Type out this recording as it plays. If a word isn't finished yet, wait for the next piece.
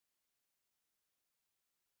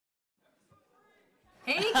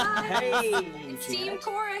Hey guys! Hey, it's Team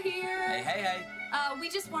Korra here! Hey, hey, hey! We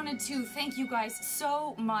just wanted to thank you guys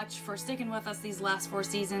so much for sticking with us these last 4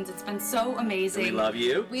 seasons. It's been so amazing. We love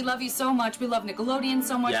you. We love you so much. We love Nickelodeon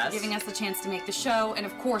so much Yes. for giving us the chance to make the show. And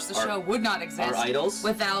of course, the show would not exist our idols.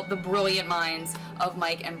 without the brilliant minds of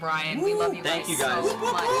Mike and Brian. We love you guys. Thank you guys so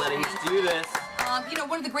much. for letting us do this. You know,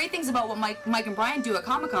 one of the great things about what Mike and Brian do at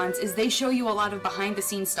Comic-Cons is they show you a lot of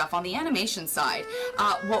behind-the-scenes stuff on the animation side.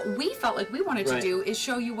 What we felt like we wanted to do is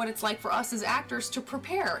show you what it's like for us as actors to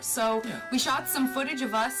prepare. So we shot some footage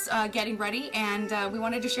of us getting ready, and we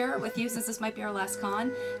wanted to share it with you since this might be our last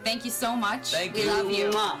con. Thank you so much. Thank we you. love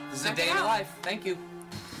you. This is a day in the life. Thank you.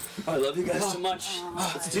 Oh, I love you guys so much.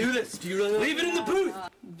 Let's do this. Do you really leave it in the booth?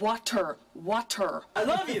 Water. I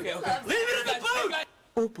love you. Leave it in the booth.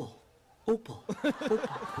 Opal.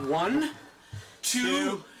 1,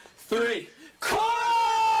 2, 3.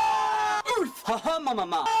 Korra! Earth! Ha ha ma ma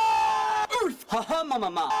ma. Earth! Ha ha ma ma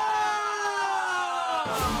ma.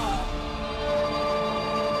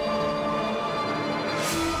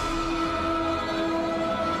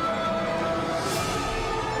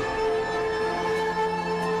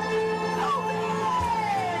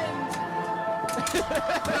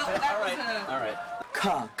 All right.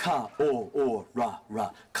 Ka-ka-o-o-ra-ra.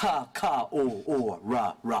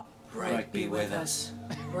 Ka-ka-o-o-ra-ra. Bright be with us.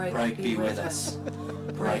 Bright be with us.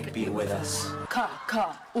 Bright be with us.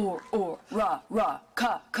 Ka-ka-or-ra-ra.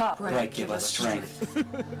 Ka-ka. Bright give us strength.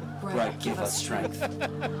 Bright give us strength.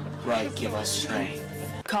 Bright give us strength.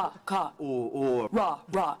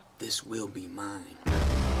 Ka-ka-or-ra-ra. This will be mine.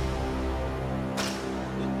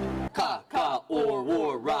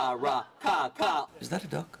 Ka-ka-or-ra-ra. Ka-ka. Is that a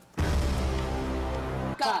duck?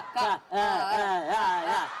 I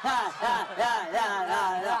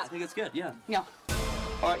think it's good, yeah. Yeah.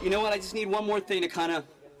 All right, you know what? I just need one more thing to kind of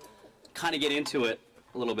get into it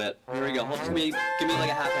a little bit. Here we go. Give me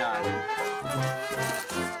like a half hour.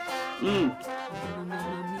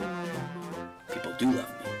 People do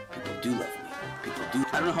love me. People do love me. People do.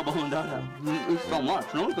 I don't know how Bolina does that. It's so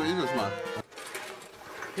much. No one can eat this much.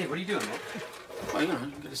 Hey, what are you doing, man? Well, you know,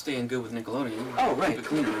 you gotta stay in good with Nickelodeon. Oh, right. Keep it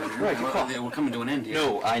clean. Right, good call. We're coming to an end here.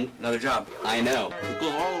 No, another job. I know. It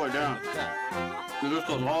goes all the way down. It just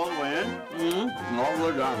goes all the way in, and all the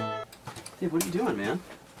way down. Hey, what are you doing, man?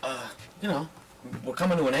 You know, we're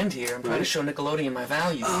coming to an end here. I'm trying to show Nickelodeon my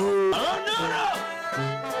value. Oh,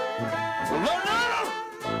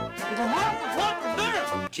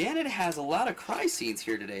 no! Janet has a lot of cry scenes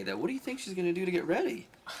here today, though. What do you think she's gonna do to get ready?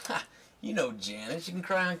 You know Janet, she can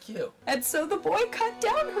cry on cue. And so the boy cut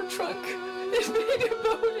down her trunk and made a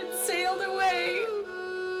boat and sailed away.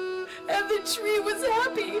 And the tree was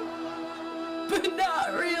happy, but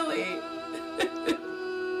not really.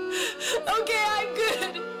 Okay, I'm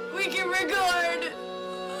good. We can record.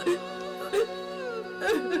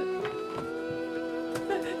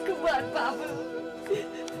 Come on, Papa.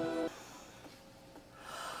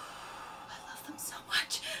 I love them so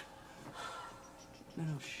much.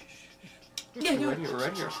 No, shh. Yeah, We're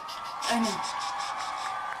right here. I know.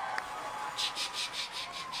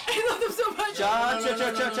 I love them so much.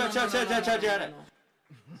 Janet.